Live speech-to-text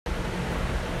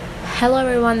Hello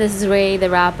everyone, this is Ray, the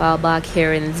rap back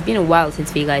here, and it's been a while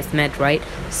since we guys met, right?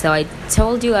 So I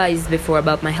told you guys before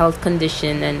about my health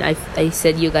condition, and I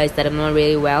said you guys that I'm not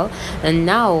really well, and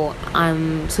now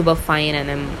I'm super fine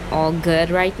and I'm all good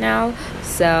right now.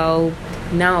 So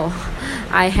now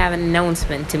I have an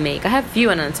announcement to make. I have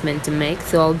few announcements to make,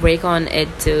 so I'll break on it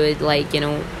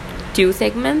to two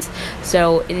segments.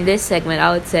 So in this segment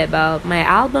I would say about my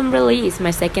album release,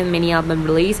 my second mini album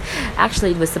release.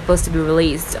 Actually, it was supposed to be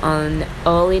released on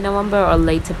early November or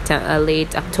late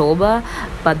October,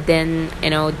 but then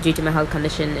due to my health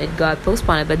condition it got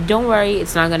postponed. But don't worry,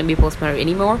 it's not going to be postponed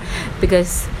anymore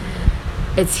because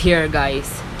it's here,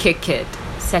 guys. Kick It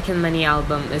second mini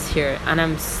album is here, and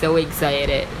I'm so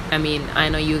excited. I mean, I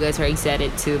know you guys are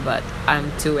excited too, but I'm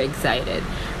too excited.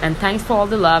 And thanks for all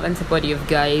the love and support you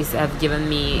guys have given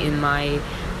me in my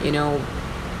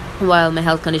while my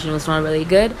health condition was not really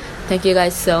good. Thank you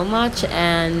guys so much.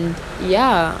 And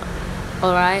yeah,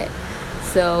 all right,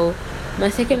 so my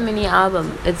second mini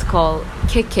album, it's called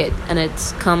Kick It, and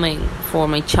it's coming for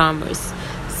my charmers.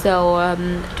 So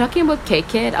talking about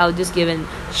Kick It, I'll just give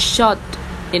a short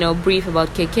brief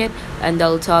about Kick It, and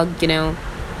I'll talk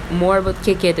more about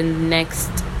Kick It in the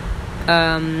next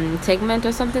segment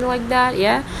or something like that.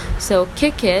 Yeah, so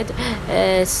Kick It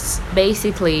is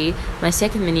basically my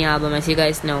second mini album. As you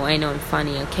guys know, I know I'm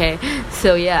funny, okay?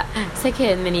 So yeah,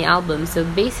 second mini album. So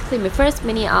basically my first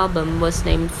mini album was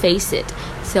named Face It.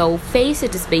 So Face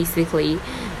It is basically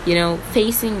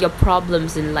facing your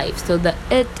problems in life. So the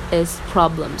it is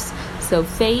problems, so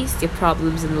face your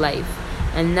problems in life.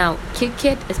 And now Kick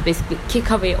It is basically kick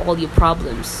away all your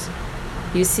problems.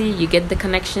 You see, you get the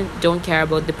connection. Don't care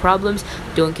about the problems.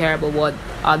 Don't care about what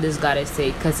others gotta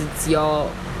say, because it's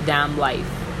your damn life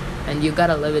and you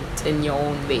gotta live it in your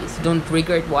own ways. Don't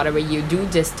regret whatever you do.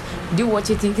 Just do what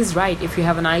you think is right. If you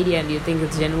have an idea and you think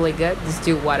it's genuinely good, just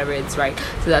do whatever it's right.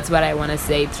 So that's what I want to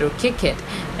say through Kick It.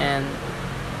 And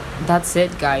that's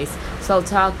it, guys. So I'll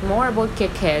talk more about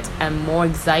Kick It and more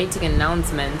exciting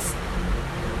announcements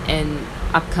in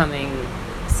upcoming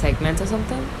segments or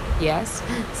something. Yes,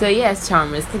 so yes,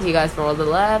 charmers, thank you guys for all the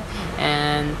love,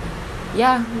 and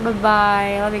yeah, bye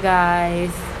bye, love you guys.